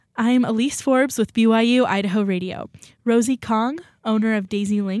I'm Elise Forbes with BYU Idaho Radio. Rosie Kong, owner of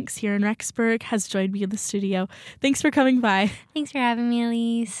Daisy Links here in Rexburg, has joined me in the studio. Thanks for coming by. Thanks for having me,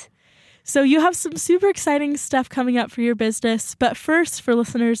 Elise. So you have some super exciting stuff coming up for your business, but first, for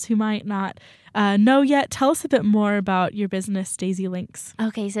listeners who might not know yet, tell us a bit more about your business, Daisy Links.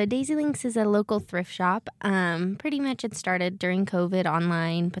 Okay, so Daisy Links is a local thrift shop. Pretty much it started during COVID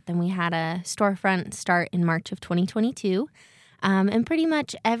online, but then we had a storefront start in March of 2022. And pretty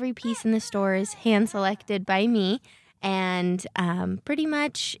much every piece in the store is hand-selected by me. And pretty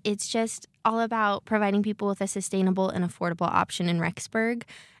much it's just all about providing people with a sustainable and affordable option in Rexburg.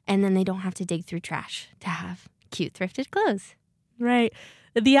 And then they don't have to dig through trash to have cute thrifted clothes. Right.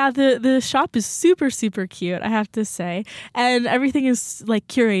 Yeah, the shop is super, super cute, I have to say. And everything is like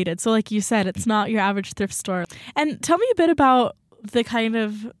curated. So like you said, it's not your average thrift store. And tell me a bit about the kind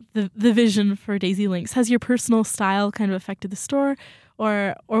of the vision for Daisy Links. Has your personal style kind of affected the store?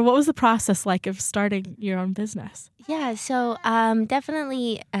 Or what was the process like of starting your own business? Yeah, so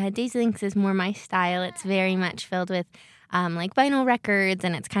definitely Daisy Links is more my style. It's very much filled with like vinyl records,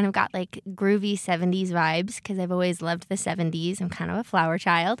 and it's kind of got like groovy 70s vibes because I've always loved the 70s. I'm kind of a flower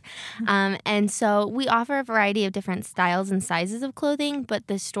child. And so we offer a variety of different styles and sizes of clothing, but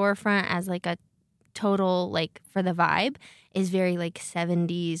the storefront as like a total, like for the vibe, is very like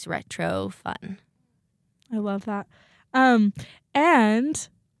 70s retro fun. I love that. And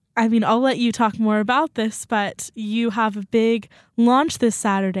I mean, I'll let you talk more about this, but you have a big launch this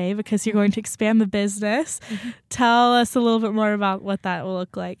Saturday because you're going to expand the business. Mm-hmm. Tell us a little bit more about what that will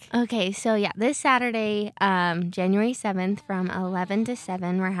look like. Okay, so yeah, this Saturday, January 7th from 11 to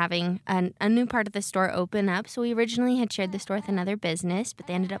 7, we're having a new part of the store open up. So we originally had shared the store with another business, but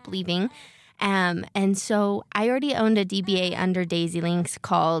they ended up leaving. And so I already owned a DBA under Daisy Links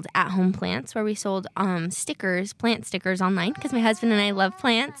called At Home Plants, where we sold stickers, plant stickers online, because my husband and I love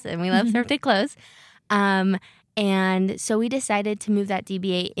plants and we love thrifted clothes. And so we decided to move that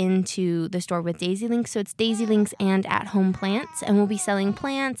DBA into the store with Daisy Links. So it's Daisy Links and At Home Plants, and we'll be selling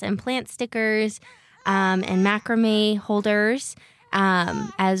plants and plant stickers and macrame holders,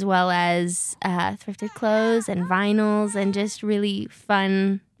 as well as thrifted clothes and vinyls and just really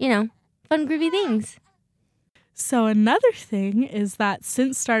fun, fun, groovy things. So another thing is that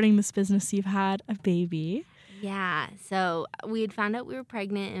since starting this business, you've had a baby. Yeah. So we had found out we were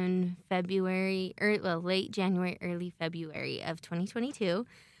pregnant in late January, early February of 2022.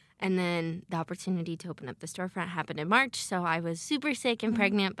 And then the opportunity to open up the storefront happened in March. So I was super sick and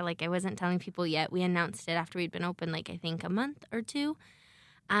pregnant, but I wasn't telling people yet. We announced it after we'd been open, I think a month or two.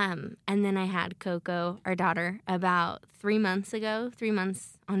 And then I had Coco, our daughter, about 3 months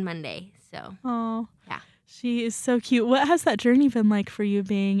on Monday. So, oh, yeah. She is so cute. What has that journey been like for you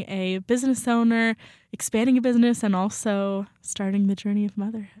being a business owner, expanding a business, and also starting the journey of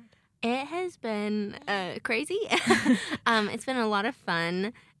motherhood? It has been crazy. It's been a lot of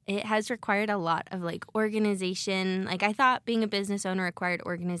fun. It has required a lot of organization. I thought being a business owner required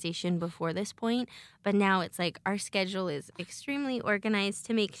organization before this point, but now it's our schedule is extremely organized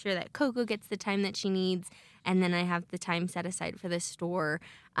to make sure that Coco gets the time that she needs, and then I have the time set aside for the store.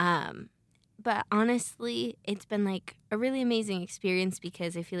 But honestly, it's been a really amazing experience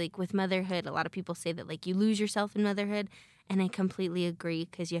because I feel with motherhood, a lot of people say that you lose yourself in motherhood, and I completely agree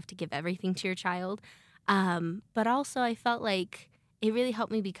because you have to give everything to your child. But also I felt it really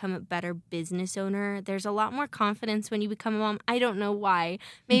helped me become a better business owner. There's a lot more confidence when you become a mom. I don't know why.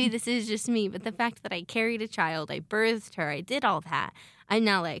 Maybe this is just me, but the fact that I carried a child, I birthed her, I did all that, I'm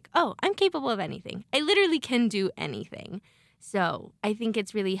now I'm capable of anything. I literally can do anything. So I think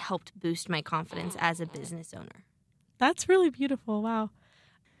it's really helped boost my confidence as a business owner. That's really beautiful. Wow.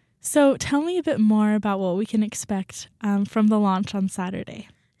 So tell me a bit more about what we can expect from the launch on Saturday.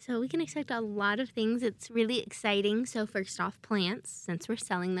 So we can expect a lot of things. It's really exciting. So first off, plants, since we're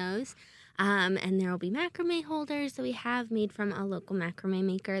selling those. And there will be macrame holders that we have made from a local macrame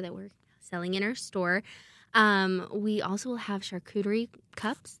maker that we're selling in our store. We also will have charcuterie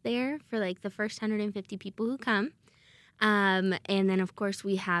cups there for the first 150 people who come. And then, of course,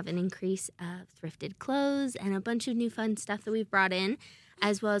 we have an increase of thrifted clothes and a bunch of new fun stuff that we've brought in,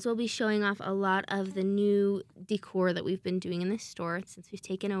 as well as we'll be showing off a lot of the new decor that we've been doing in this store since we've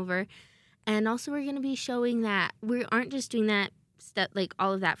taken over. And also we're going to be showing that we aren't just doing that stuff,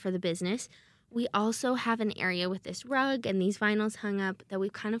 all of that for the business. We also have an area with this rug and these vinyls hung up that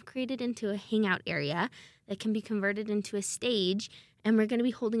we've kind of created into a hangout area that can be converted into a stage. And we're going to be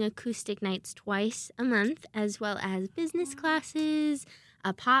holding acoustic nights twice a month, as well as business classes,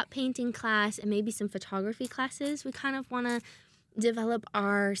 a pot painting class, and maybe some photography classes. We kind of want to develop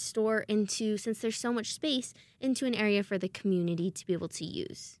our store into, since there's so much space, into an area for the community to be able to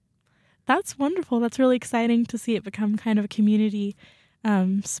use. That's wonderful. That's really exciting to see it become kind of a community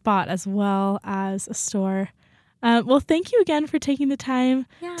spot as well as a store. Well, thank you again for taking the time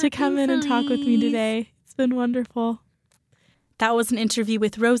to come in and talk with me today. It's been wonderful. That was an interview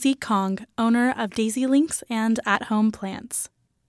with Rosie Kong, owner of Daisy Links and At Home Plants.